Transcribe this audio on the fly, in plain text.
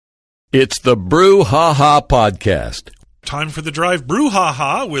It's the Brew Ha Ha Podcast. Time for the Drive Brew Ha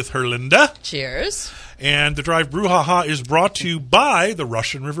Ha with Herlinda. Cheers. And the Drive Brew Ha Ha is brought to you by the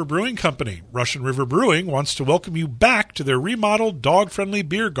Russian River Brewing Company. Russian River Brewing wants to welcome you back to their remodeled, dog-friendly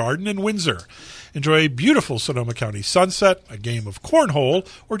beer garden in Windsor. Enjoy a beautiful Sonoma County sunset, a game of cornhole,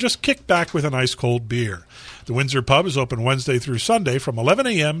 or just kick back with an ice-cold beer. The Windsor Pub is open Wednesday through Sunday from 11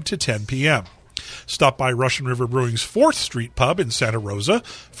 a.m. to 10 p.m. Stop by Russian River Brewing's 4th Street Pub in Santa Rosa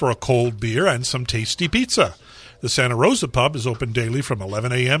for a cold beer and some tasty pizza. The Santa Rosa Pub is open daily from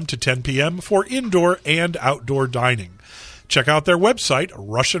 11 a.m. to 10 p.m. for indoor and outdoor dining. Check out their website,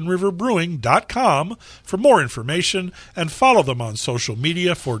 RussianRiverBrewing.com, for more information, and follow them on social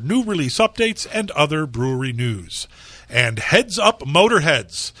media for new release updates and other brewery news. And heads up,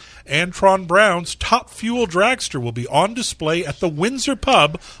 Motorheads! Antron Brown's Top Fuel Dragster will be on display at the Windsor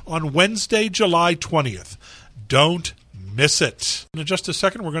Pub on Wednesday, July 20th. Don't miss it. In just a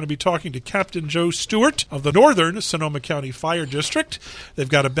second, we're going to be talking to Captain Joe Stewart of the Northern Sonoma County Fire District. They've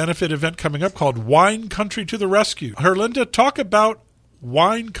got a benefit event coming up called Wine Country to the Rescue. Herlinda, talk about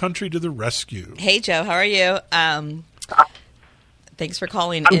Wine Country to the Rescue. Hey, Joe. How are you? Thanks for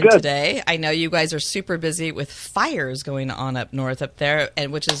calling I'm in good. today. I know you guys are super busy with fires going on up north up there,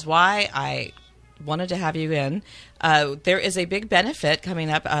 and which is why I wanted to have you in. There is a big benefit coming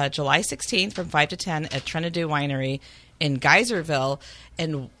up July 16th from 5 to 10 at Trinidad Winery in Geyserville.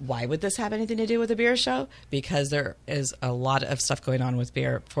 And why would this have anything to do with a beer show? Because there is a lot of stuff going on with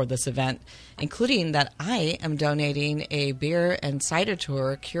beer for this event, including that I am donating a beer and cider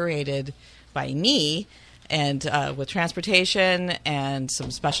tour curated by me, and with transportation and some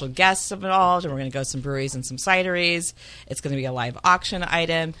special guests involved. And we're going to go to some breweries and some cideries. It's going to be a live auction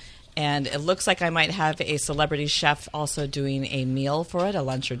item. And it looks like I might have a celebrity chef also doing a meal for it, a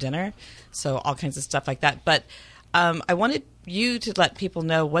lunch or dinner. So all kinds of stuff like that. But I wanted you to let people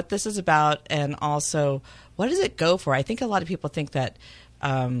know what this is about, and also what does it go for? I think a lot of people think that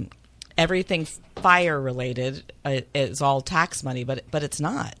everything fire-related is all tax money, but it's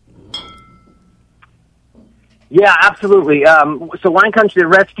not. Yeah, absolutely. So Wine Country to the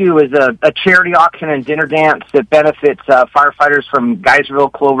Rescue is a charity auction and dinner dance that benefits firefighters from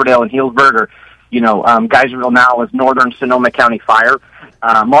Geyserville, Cloverdale, and Healdsburg. Geyserville now is Northern Sonoma County Fire,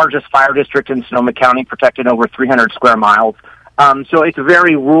 largest fire district in Sonoma County, protected over 300 square miles. So it's a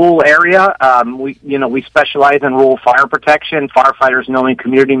very rural area. We specialize in rural fire protection, firefighters knowing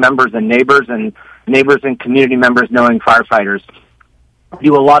community members and neighbors and community members knowing firefighters. We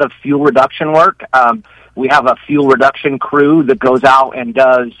do a lot of fuel reduction work. We have a fuel reduction crew that goes out and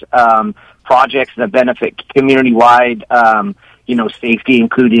does projects that benefit community-wide, safety,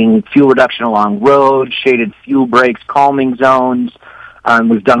 including fuel reduction along roads, shaded fuel breaks, calming zones.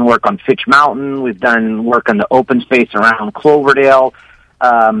 We've done work on Fitch Mountain. We've done work on the open space around Cloverdale.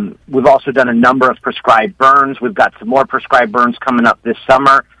 We've also done a number of prescribed burns. We've got some more prescribed burns coming up this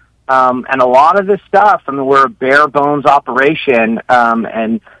summer. And a lot of this stuff, we're a bare-bones operation,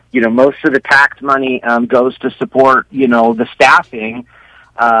 and most of the tax money goes to support, the staffing,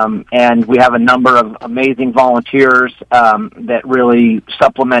 and we have a number of amazing volunteers that really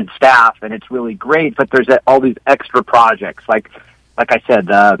supplement staff, and it's really great. But there's all these extra projects, like I said,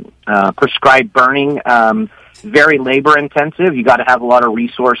 prescribed burning, very labor intensive. You got to have a lot of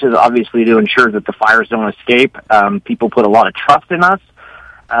resources, obviously, to ensure that the fires don't escape. People put a lot of trust in us.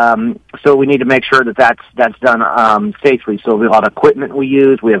 So we need to make sure that that's done safely. So we have a lot of equipment we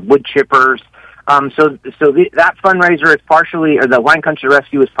use. We have wood chippers. That fundraiser is partially, or the Wine Country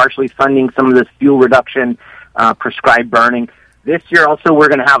Rescue is partially funding some of this fuel reduction, prescribed burning. This year also we're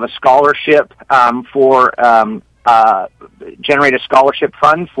going to have a scholarship generate a scholarship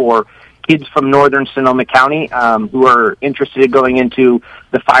fund for kids from Northern Sonoma County who are interested in going into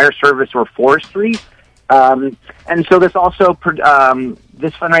the fire service or forestry. And so this also,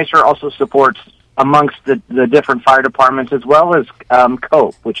 this fundraiser also supports amongst the different fire departments, as well as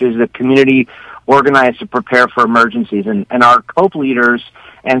COPE, which is the community organized to prepare for emergencies. And our COPE leaders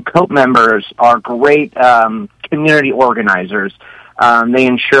and COPE members are great community organizers. They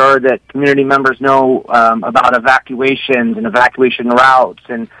ensure that community members know about evacuations and evacuation routes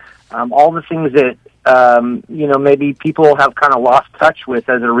and all the things that maybe people have kind of lost touch with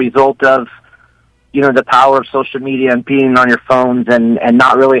as a result of the power of social media and being on your phones and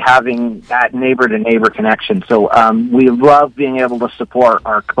not really having that neighbor-to-neighbor connection. So we love being able to support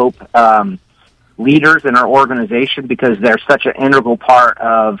our COPE leaders in our organization because they're such an integral part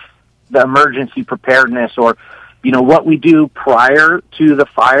of the emergency preparedness, or, what we do prior to the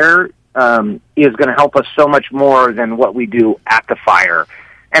fire is going to help us so much more than what we do at the fire.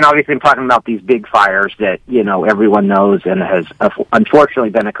 And obviously I'm talking about these big fires that, everyone knows and has unfortunately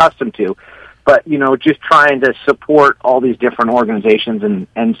been accustomed to. But, just trying to support all these different organizations.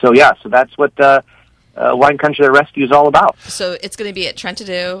 And so that's what Wine Country the Rescue is all about. So it's going to be at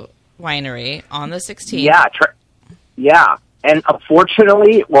Trentadue Winery on the 16th. Yeah, yeah. And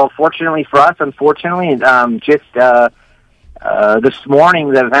fortunately for us, just this morning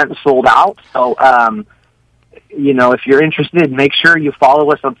the event sold out. So, if you're interested, make sure you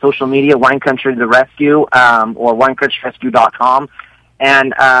follow us on social media, Wine Country the Rescue, or winecountryrescue.com.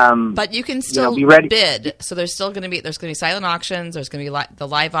 And but you can still be ready. Bid. So there's going to be silent auctions. There's going to be the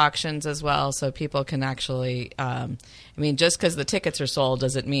live auctions as well, so people can actually. Just because the tickets are sold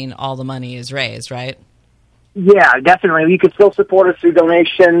doesn't mean all the money is raised, right? Yeah, definitely. You can still support us through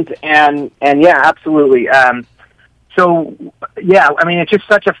donations, and yeah, absolutely. It's just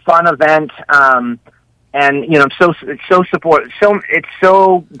such a fun event, and it's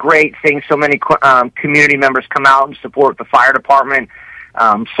so great seeing so many community members come out and support the fire department,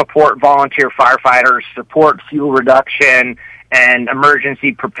 support volunteer firefighters, support fuel reduction and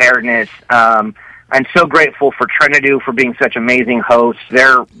emergency preparedness. I'm so grateful for Trentadue for being such amazing hosts.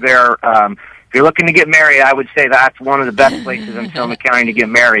 They're if you're looking to get married, I would say that's one of the best places in Sonoma County to get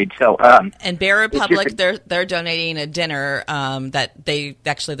married. So, and Bear Republic, they're donating a dinner that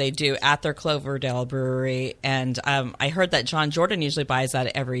they do at their Cloverdale Brewery, and I heard that John Jordan usually buys that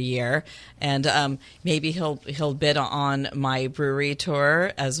every year, and maybe he'll bid on my brewery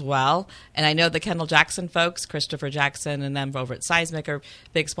tour as well. And I know the Kendall Jackson folks, Christopher Jackson, and them over at Seismic are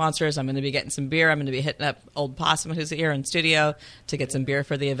big sponsors. I'm going to be getting some beer. I'm going to be hitting up Old Possum, who's here in studio, to get some beer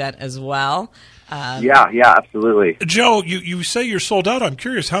for the event as well. Yeah, absolutely. Joe, you say you're sold out. I'm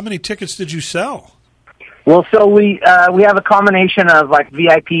curious, how many tickets did you sell? Well, so we have a combination of like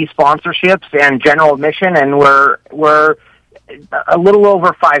VIP sponsorships and general admission, and we're a little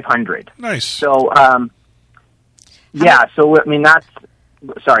over 500. Nice. So, that's.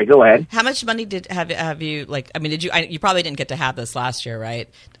 Sorry, go ahead. How much money have you did you? You probably didn't get to have this last year, right?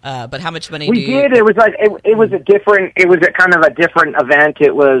 But how much money? We did. It was like it was a kind of a different event.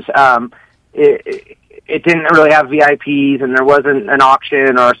 It was it didn't really have VIPs, and there wasn't an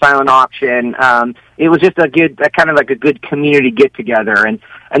auction or a silent auction. It was just a good community get together, and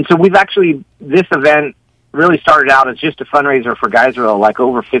so this event really started out as just a fundraiser for Geyserville like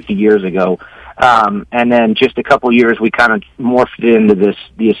over 50 years ago. And then just a couple years, we kind of morphed it into this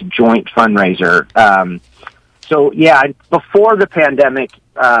joint fundraiser. Before the pandemic,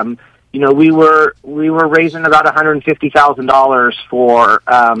 we were raising about $150,000 for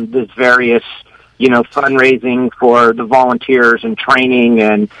this various, fundraising for the volunteers and training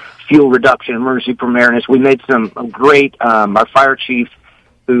and fuel reduction, emergency preparedness. We made some great. Our fire chief,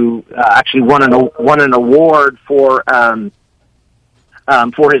 who actually won an award for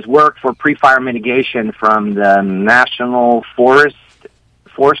his work for pre-fire mitigation from the National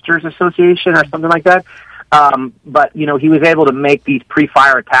Foresters Association or something like that. But he was able to make these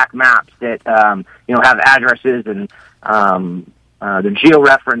pre-fire attack maps that, have addresses and the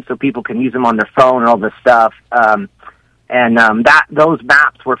geo-reference so people can use them on their phone and all this stuff. Those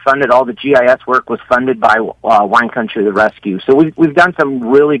maps were funded. All the GIS work was funded by Wine Country the Rescue. So we've done some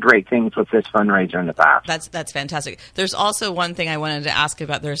really great things with this fundraiser in the past. That's fantastic. There's also one thing I wanted to ask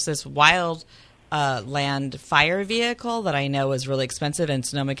about. There's this wild land fire vehicle that I know is really expensive, and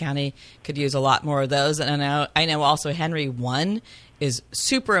Sonoma County could use a lot more of those. And I know also Henry 1 is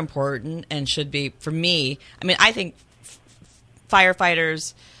super important and should be, for me. I think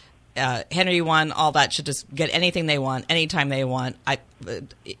firefighters. Henry 1, all that should just get anything they want, anytime they want.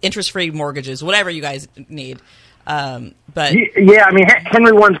 Interest-free mortgages, whatever you guys need. Henry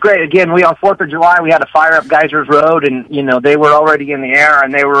 1's great. Again, on 4th of July, we had a fire up Geysers Road, and they were already in the air,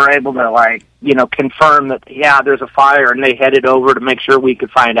 and they were able to confirm that there's a fire, and they headed over to make sure we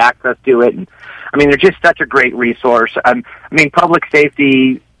could find access to it. And they're just such a great resource. Public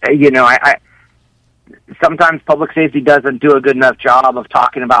safety. Sometimes public safety doesn't do a good enough job of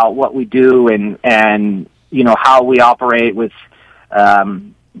talking about what we do and how we operate with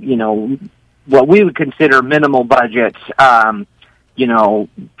what we would consider minimal budgets, fundraisers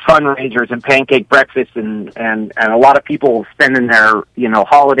and pancake breakfasts and a lot of people spending their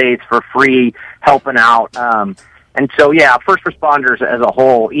holidays for free helping out. First responders as a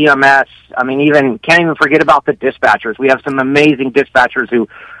whole, EMS. Can't even forget about the dispatchers. We have some amazing dispatchers who.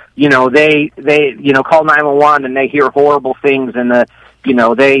 They call 911 and they hear horrible things and they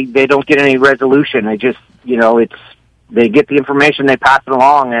don't get any resolution. They just, they get the information, they pass it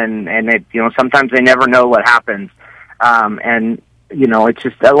along and sometimes they never know what happens. it's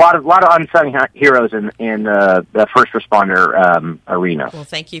just a lot of unsung heroes in the first responder arena. Well,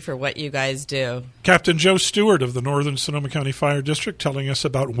 thank you for what you guys do. Captain Joe Stewart of the Northern Sonoma County Fire District telling us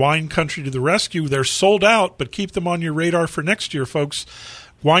about Wine Country to the Rescue. They're sold out, but keep them on your radar for next year, folks.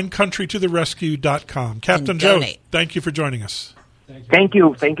 WineCountryToTheRescue.com. Captain Joe, thank you for joining us. Thank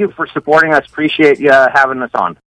you for supporting us. Appreciate you having us on.